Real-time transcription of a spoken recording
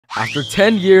After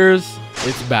 10 years,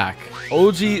 it's back.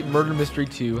 OG Murder Mystery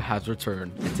 2 has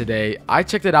returned, and today I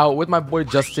checked it out with my boy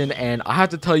Justin, and I have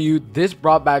to tell you, this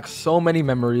brought back so many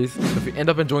memories. So if you end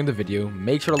up enjoying the video,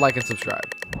 make sure to like and subscribe.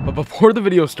 But before the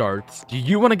video starts, do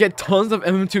you want to get tons of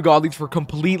MM2 godlies for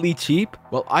completely cheap?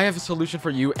 Well, I have a solution for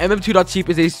you. MM2.cheap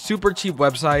is a super cheap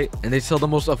website, and they sell the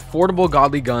most affordable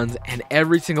godly guns and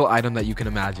every single item that you can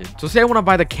imagine. So say I want to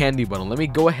buy the candy bundle, let me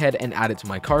go ahead and add it to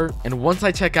my cart, and once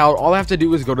I check out, all I have to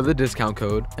do is go to the discount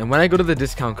code, and when I go to the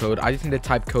discount code, I just need to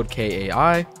type code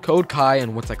KAI, code Kai,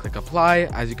 and once I click apply,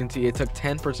 as you can see, it took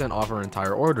 10% off our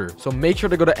entire order. So make sure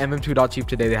to go to MM2.cheap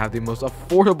today. They have the most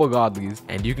affordable godlies,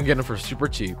 and you can get them for super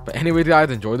cheap. But anyway, guys,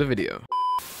 enjoy the video.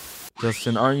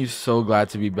 Justin, aren't you so glad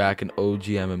to be back in OG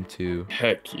MM2?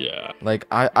 Heck yeah. Like,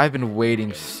 I've been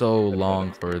waiting so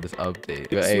long for this update.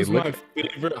 This was my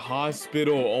favorite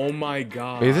hospital. Oh my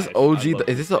god. Is this OG?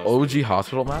 Is this the OG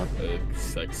hospital map?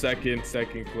 Second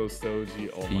close to OG.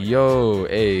 Oh my Yo,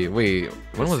 hey, wait.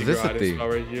 When was this a thing?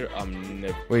 Right here.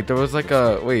 Wait, there was like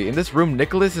a wait in this room.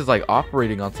 Nicholas is like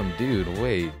operating on some dude.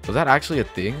 Wait, was that actually a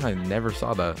thing? I never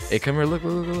saw that. Hey, come here.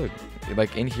 Look.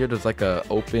 Like in here, there's like a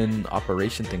open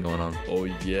operation thing going on. Oh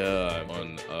yeah.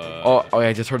 Oh, yeah,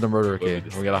 I just heard the murder. Okay,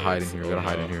 we gotta hide in here.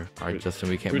 All right, Justin,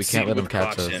 we can't let them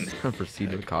catch us.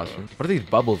 Proceed with caution. What are these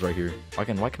bubbles right here? Why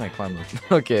can I climb them?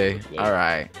 Okay, all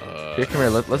right. Here, come here.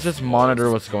 Let's just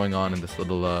monitor what's going on in this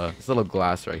little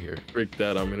glass right here. Break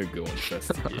that. I'm gonna go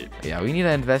investigate. Yeah, we need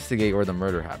to investigate where the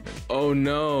murder happened. Oh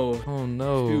no. Oh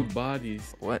no. 2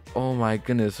 bodies. What? Oh my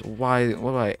goodness. Why?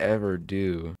 What did I ever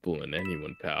do? Fooling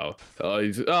anyone, pal. Oh,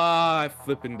 I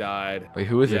flipping died. Wait,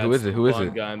 who is it? Who is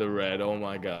it? Guy in the red. Oh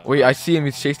my god. Wait, I see him.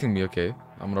 He's chasing me. Okay,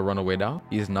 I'm gonna run away now.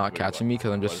 He's not catching me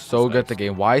because I'm just so good at the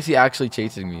game. Why is he actually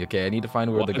chasing me? Okay, I need to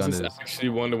find where the gun is. Actually,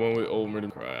 one with old murder.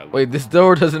 Wait, this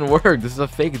door doesn't work. This is a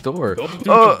fake door.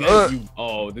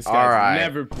 Oh, this guy's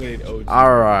never played OG.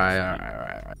 All right.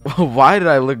 Why did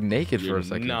I look naked for a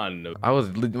second?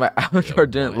 My avatar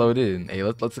didn't load in. Hey,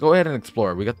 let's go ahead and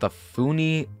explore. We got the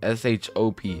Funi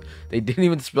SHOP. They didn't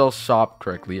even spell shop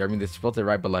correctly. I mean, they spelled it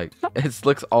right, but like it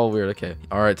looks all weird. Okay.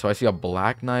 All right. So I see a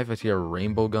black knife. I see a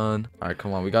rainbow gun. All right,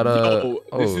 come on. We got a.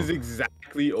 This is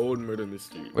exactly old murder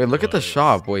mystery. Wait, look at the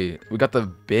shop. Wait, we got the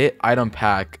bit item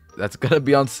pack. That's gonna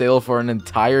be on sale for an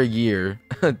entire year.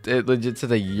 It legit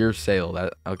says a year sale.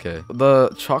 Okay. The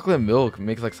chocolate milk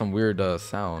makes like some weird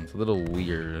sounds. A little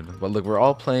weird. But look, we're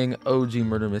all playing OG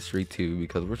Murder Mystery 2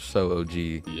 because we're so OG.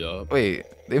 Yeah. Wait,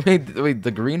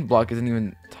 the green block isn't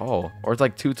even tall, or it's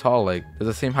like too tall. Like it's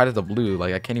the same height as the blue.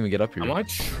 Like I can't even get up here. I'm not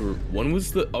sure. When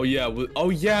was the? Oh yeah.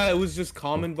 It was just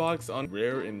common box on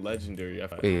rare and legendary.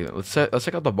 Wait, let's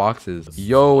check out the boxes.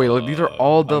 Yo, wait, look, these are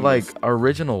all the like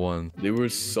original ones. They were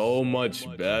so much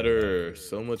better,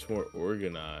 so much more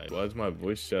organized. Why is my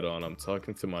voice chat on? I'm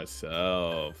talking to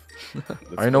myself.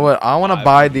 I know what? I want to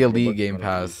buy the Elite Game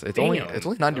Pass. It's only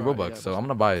 90 Robux, so I'm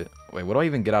gonna buy it. Wait, what do I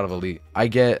even get out of Elite? I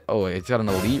get, it's got an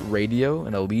Elite radio,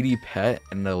 an Elite pet,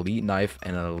 and an Elite knife,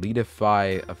 and an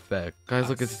Eliteify effect. Guys,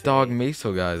 look, it's Dog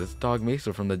Meso, guys. It's Dog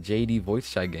Meso from the JD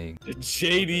voice chat gang. The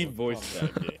JD voice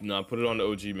chat gang. No, put it on the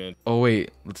OG, man. Oh,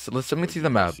 wait. Let me see the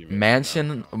map.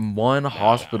 Mansion 1,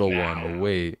 Hospital 1.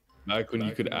 Wait. Back when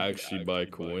you could actually buy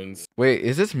coins. Wait,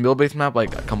 is this mill-based map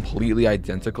like completely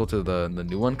identical to the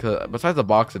new one? Cause besides the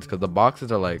boxes, because the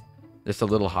boxes are like just a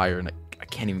little higher, and I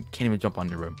can't even jump on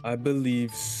your room. I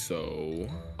believe so.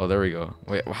 Oh, there we go.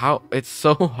 Wait, how? It's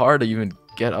so hard to even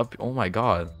get up. Oh my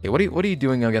god. Hey, what are you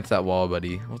doing against that wall,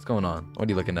 buddy? What's going on? What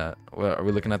are you looking at? Are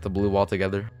we looking at the blue wall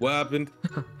together? What happened?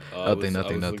 Nothing.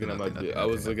 I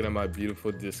was looking at my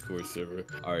beautiful Discord server.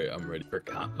 All right, I'm ready for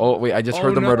comp. Oh wait, I just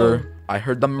heard the murderer. I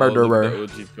heard the murderer.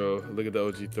 Look at the OG throw. Look at the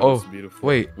OG throw. It's beautiful.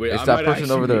 Wait, it's that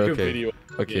person over there.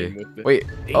 Okay. Wait.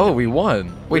 Oh, we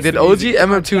won. Wait, did OG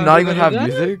MM2 not even have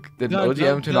music? Did OG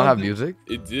MM2 not have music?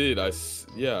 It did.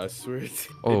 Yeah, I swear it did.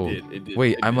 Oh, it did.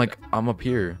 Wait, I'm up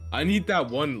here. I need that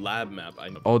one lab map.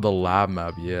 Oh, the lab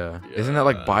map, yeah. Isn't that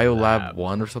like Biolab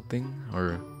 1 or something?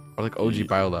 Or like OG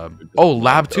Biolab? Oh,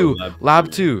 Lab 2.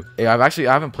 Lab 2. Hey, I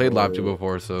haven't played Lab 2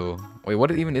 before, so wait,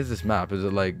 what even is this map? Is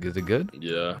it good?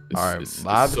 Yeah. All right,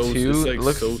 Lab 2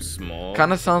 looks so small.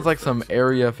 Kind of sounds like some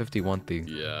Area 51 thing.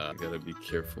 Yeah, gotta be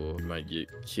careful. You might get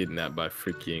kidnapped by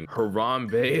freaking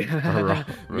Harambe.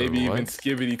 Maybe even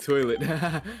Skibbity Toilet.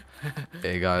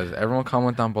 Hey guys, everyone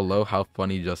comment down below how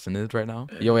funny Justin is right now.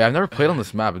 Yo, wait, I've never played on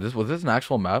this map. Was this an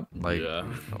actual map? Like, yeah.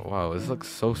 Wow, this looks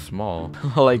so small.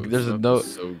 Like, there's no.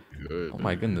 good. Oh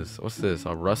my goodness. What's this?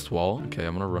 A rust wall. Okay,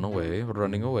 I'm gonna run away.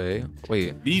 Running away.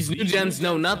 Wait. These new gens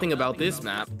know nothing about this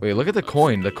map. Wait, look at the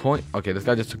coin. The coin. Okay, this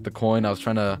guy just took the coin. I was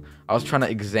trying to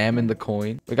examine the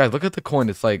coin. Wait, guys, look at the coin.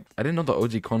 It's like, I didn't know the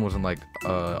OG coin was in like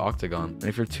octagon. And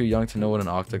if you're too young to know what an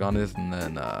octagon is,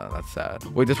 then that's sad.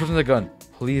 Wait, this person's a gun.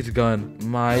 Please, gun.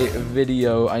 My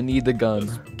video. I need the gun.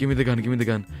 Give me the gun. Give me the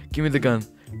gun. Give me the gun.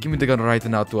 Give me the gun right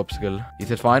now to upskill. He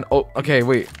said fine. Oh, okay,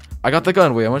 wait. I got the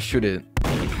gun. Wait, I'm gonna shoot it.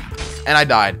 And I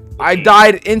died. I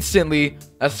died instantly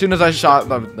as soon as I shot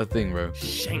the thing, bro.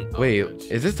 Wait,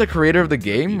 is this the creator of the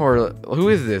game or who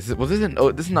is this? Was this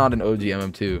this is not an OG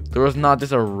MM2. There was not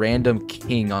just a random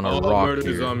king on a rock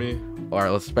here. On me. All right,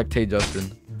 let's spectate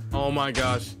Justin. Oh my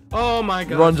gosh. Oh my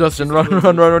gosh. Run, Justin.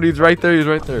 Run. He's right there. He's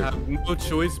right there. I have no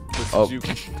choice but Oh. to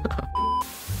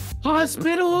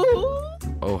Hospital.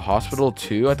 Oh, Hospital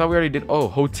 2? I thought we already did. Oh,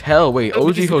 Hotel. Wait,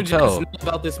 OG Hotel.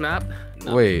 About this map?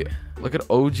 No. Wait, look at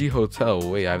OG Hotel.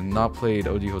 Wait, I've not played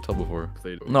OG Hotel before.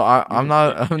 Played No, I'm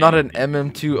not an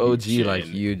MM2 OG like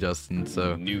you, Justin.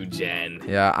 So new gen.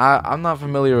 yeah, I'm not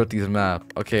familiar with these maps.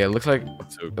 Okay, it looks like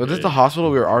was this the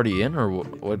hospital we were already in, or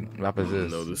what map is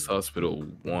this? No, this Hospital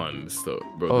 1. So,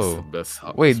 bro, Oh. this is the best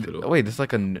hospital. Wait, this is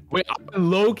like a. Wait, I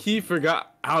low key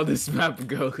forgot how this map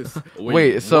goes.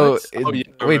 Wait, so what? Oh, yeah,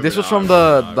 I wait, this remember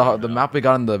was now, from the map we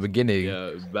got in the beginning.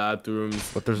 Yeah,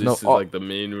 bathrooms. But there's this no- is oh, like the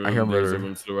main room. I hear There's a murder.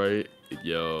 room to the right.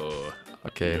 Yo.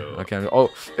 Okay, Yo. okay. Oh,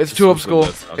 it's This two up was the school.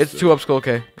 best It's two up school.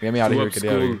 Okay, get me out of here. Get me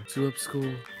out of here. Two up school.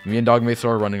 Me and Dog Mace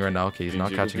are running right now. Okay, he's Did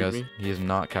not you catching us. beat me? He is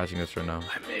not catching us right now.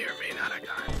 I may or may not have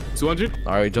got 200.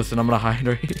 All right, Justin, I'm gonna hide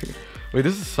right here. Wait,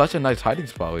 this is such a nice hiding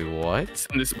spot. Wait, what?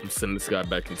 Send this guy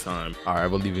back in time. All right, I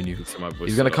believe in you. So my voice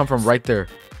He's gonna shut come up. from right there.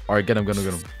 All right, get him.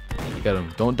 Get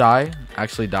him. Don't die.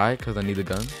 Actually die, cause I need the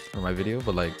gun for my video.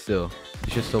 But like, still,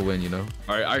 you should still win. You know.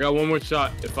 All right, I got one more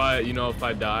shot. If I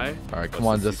die. All right, come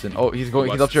on, Justin. Oh, he's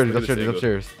going. He's upstairs. He's upstairs. He's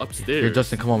upstairs. Upstairs. Here,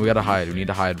 Justin, come on. We gotta hide. We need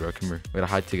to hide, bro. Come here. We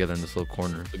gotta hide together in this little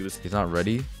corner. Look at this. He's not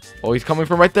ready. Oh, he's coming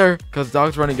from right there. Cause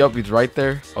Dog's running up. He's right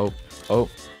there. Oh.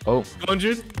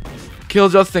 100. Kill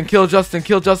Justin. Kill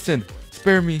Justin.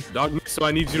 Spare me. Dog, so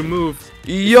I need you to move.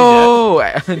 Yo,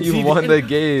 and you he won dead? the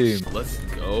game. Let's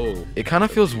go. It kind of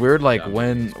feels weird, like Yeah.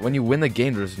 when you win the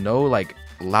game, there's no like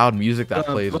loud music that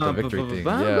plays with the victory thing.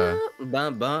 Yeah.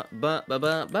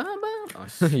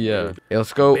 Yeah. Hey,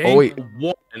 let's go. Oh wait,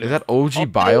 is that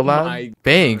OG Biolab?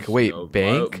 Bank. Wait,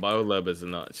 Bank. Biolab is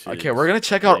not cheap. Okay, we're gonna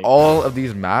check out Bank. all of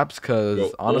these maps because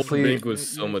Bro, honestly, old Bank was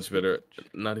so much better.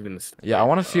 Not even. yeah, I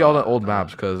want to see all the old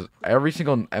maps because every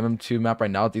single MM2 map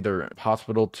right now, it's either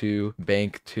Hospital 2,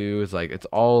 Bank 2. It's like it's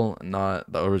all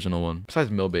not the original one. Besides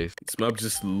Mill Base. This map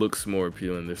just looks more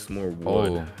appealing. There's more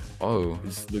wood. Oh.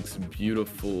 This looks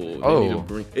beautiful. They Oh. need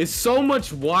to it's so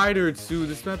much wider too.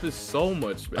 This map is so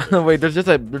much better. Wait, there's just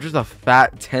a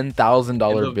fat $10,000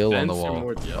 And bill on the vents are wall.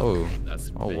 more- yeah, Oh.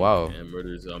 that's Oh, big, wow. man.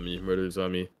 Murders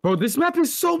on me. Bro, this map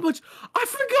is so much. I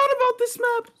forgot about this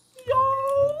map. Yo.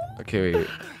 Okay, wait.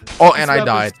 Oh, and This I map is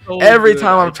died. so Every good,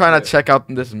 time I I'm trying to can't. check out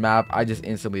this map, I just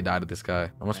instantly died at this guy.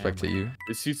 I'm gonna spectate you.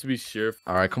 This used to be sheriff.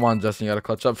 All right, come on, Justin. You gotta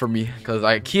clutch up for me because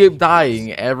I keep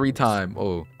dying every time.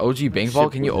 Oh, OG bank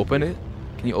vault. Can you open it?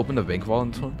 Can you open the bank vault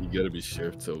in this one? You gotta be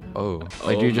sheriff to. Oh,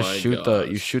 like do you just my shoot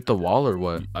gosh. shoot the wall or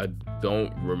what? I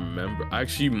don't remember. I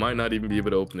actually might not even be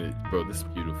able to open it, bro. This is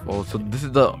beautiful. Oh, so this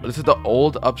is the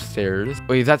old upstairs.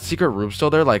 Wait, is that secret room still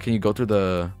there? Like, can you go through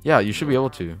the? Yeah, you should be able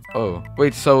to. Oh,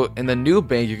 wait. So in the new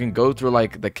bank, you can go through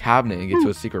like the cabinet and get to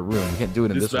a secret room. You can't do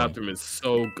it in This this one. bathroom is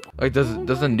so good. Like,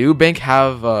 does the new bank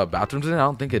have bathrooms in it? I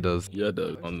don't think it does. Yeah, it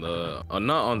does. On the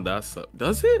not on that side.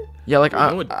 Does it? Yeah, like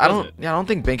No, it I don't. doesn't. Yeah, I don't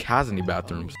think bank has any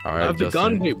bathrooms. All I right, have the Justin.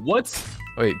 gun. Wait, what?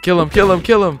 Wait, kill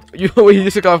him. You wait, he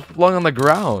just got flung on the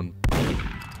ground.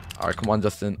 All right, come on,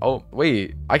 Justin. Oh,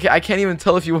 wait. I can't even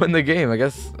tell if you win the game. I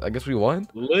guess we won.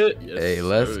 Lit. Yes, Hey,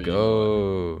 let's sir, you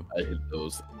go. know, I hit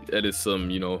those. That is some,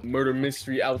 murder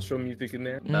mystery outro music in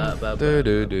there. Do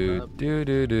do do do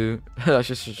do do. I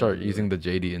should start using the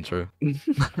JD intro.